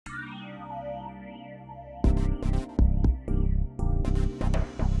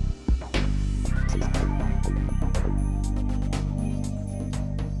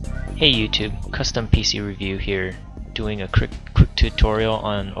Hey YouTube, Custom PC Review here, doing a quick tutorial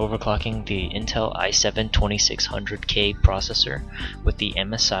on overclocking the Intel i7-2600K processor with the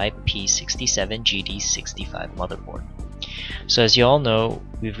MSI P67A-GD65 motherboard. So as you all know,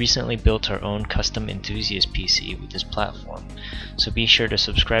 we've recently built our own custom enthusiast PC with this platform, so be sure to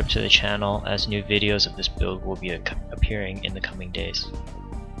subscribe to the channel as new videos of this build will be appearing in the coming days.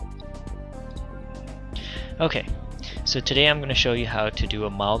 Okay. So today I'm going to show you how to do a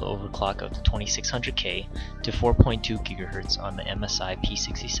mild overclock of the 2600K to 4.2 GHz on the MSI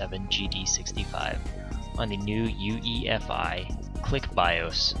P67A-GD65 on the new UEFI Click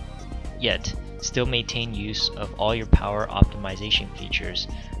BIOS, yet still maintain use of all your power optimization features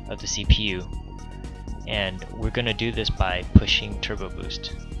of the CPU. And we're going to do this by pushing Turbo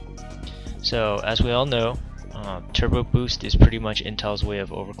Boost. So as we all know, Turbo Boost is pretty much Intel's way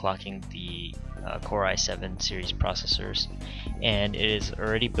of overclocking the Core i7 series processors, and it is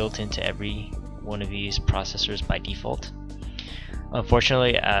already built into every one of these processors by default.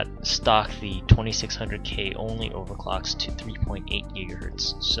 Unfortunately, at stock the 2600K only overclocks to 3.8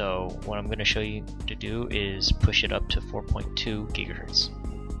 GHz, so what I'm going to show you to do is push it up to 4.2 GHz.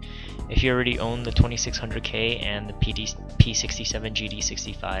 If you already own the 2600K and the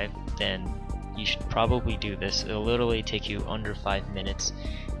P67A-GD65, then you should probably do this. It'll literally take you under 5 minutes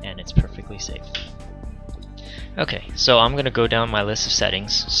and it's perfectly safe. Okay, so I'm going to go down my list of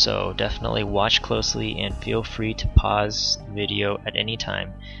settings, so definitely watch closely and feel free to pause the video at any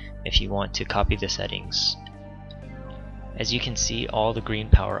time if you want to copy the settings. As you can see, all the green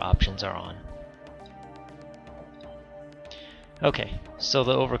power options are on. Okay, so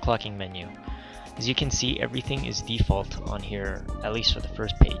the overclocking menu. As you can see, everything is default on here, at least for the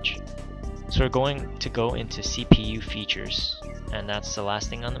first page. So we're going to go into CPU features, and that's the last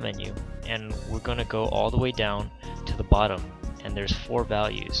thing on the menu, and we're going to go all the way down to the bottom, and there's 4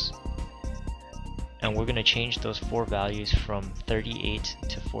 values, and we're going to change those 4 values from 38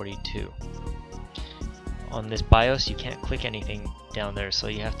 to 42. On this BIOS you can't click anything down there, so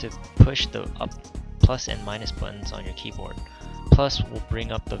you have to push the up, plus and minus buttons on your keyboard. Plus will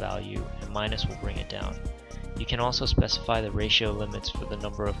bring up the value and minus will bring it down. You can also specify the ratio limits for the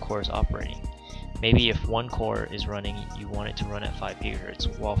number of cores operating. Maybe if 1 core is running, you want it to run at 5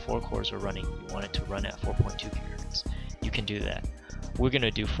 GHz, while 4 cores are running, you want it to run at 4.2 GHz. You can do that. We're going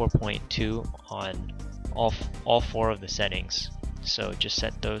to do 4.2 on all 4 of the settings, so just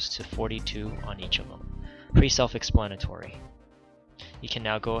set those to 42 on each of them. Pretty self-explanatory. You can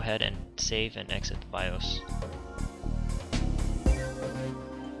now go ahead and save and exit the BIOS.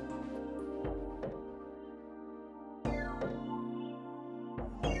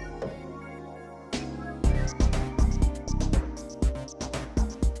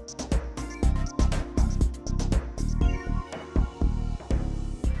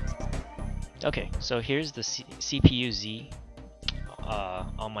 Okay, so here's the CPU Z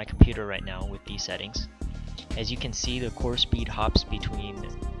on my computer right now with these settings. As you can see, the core speed hops between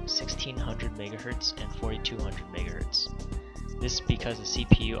 1600 MHz and 4200 MHz. This is because the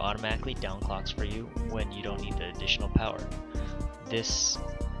CPU automatically downclocks for you when you don't need the additional power. This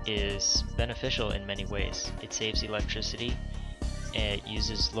is beneficial in many ways. It saves electricity, it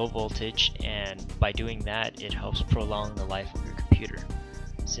uses low voltage, and by doing that it helps prolong the life of your computer.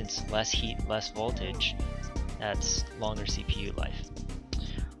 Since less heat, less voltage, that's longer CPU life.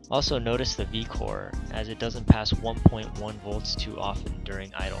 Also notice the vCore, as it doesn't pass 1.1 volts too often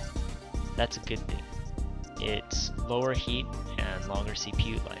during idle. That's a good thing. It's lower heat and longer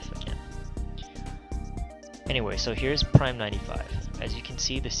CPU life again. Anyway, so here's Prime 95. As you can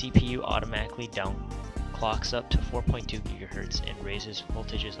see, the CPU automatically downclocks up to 4.2 GHz and raises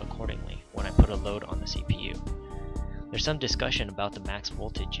voltages accordingly when I put a load on the CPU. There's some discussion about the max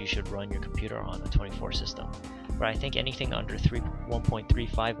voltage you should run your computer on a 24 system, but I think anything under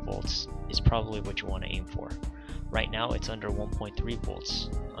 1.35 volts is probably what you want to aim for. Right now it's under 1.3 volts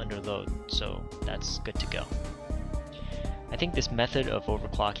under load, so that's good to go. I think this method of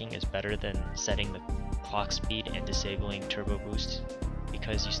overclocking is better than setting the clock speed and disabling Turbo Boost,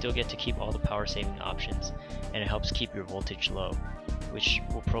 because you still get to keep all the power saving options, and it helps keep your voltage low, which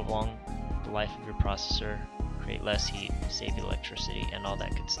will prolong the life of your processor, create less heat, save electricity, and all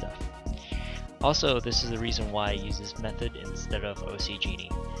that good stuff. Also, this is the reason why I use this method instead of OC Genie.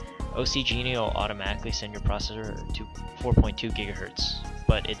 OC Genie will automatically send your processor to 4.2 GHz,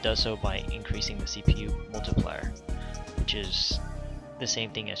 but it does so by increasing the CPU multiplier, which is the same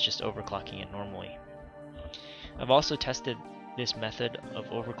thing as just overclocking it normally. I've also tested this method of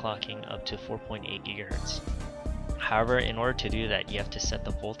overclocking up to 4.8 GHz. However, in order to do that, you have to set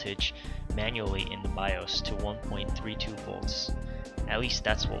the voltage manually in the BIOS to 1.32 volts. At least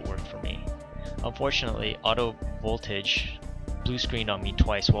that's what worked for me. Unfortunately, auto voltage blue screened on me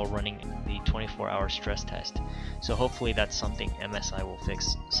twice while running the 24-hour stress test, so hopefully that's something MSI will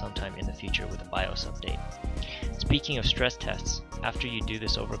fix sometime in the future with a BIOS update. Speaking of stress tests, after you do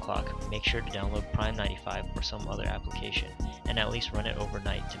this overclock, make sure to download Prime 95 or some other application, and at least run it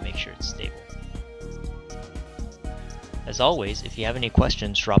overnight to make sure it's stable. As always, if you have any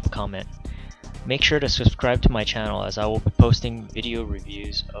questions, drop a comment. Make sure to subscribe to my channel as I will be posting video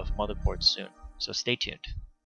reviews of motherboards soon, so stay tuned.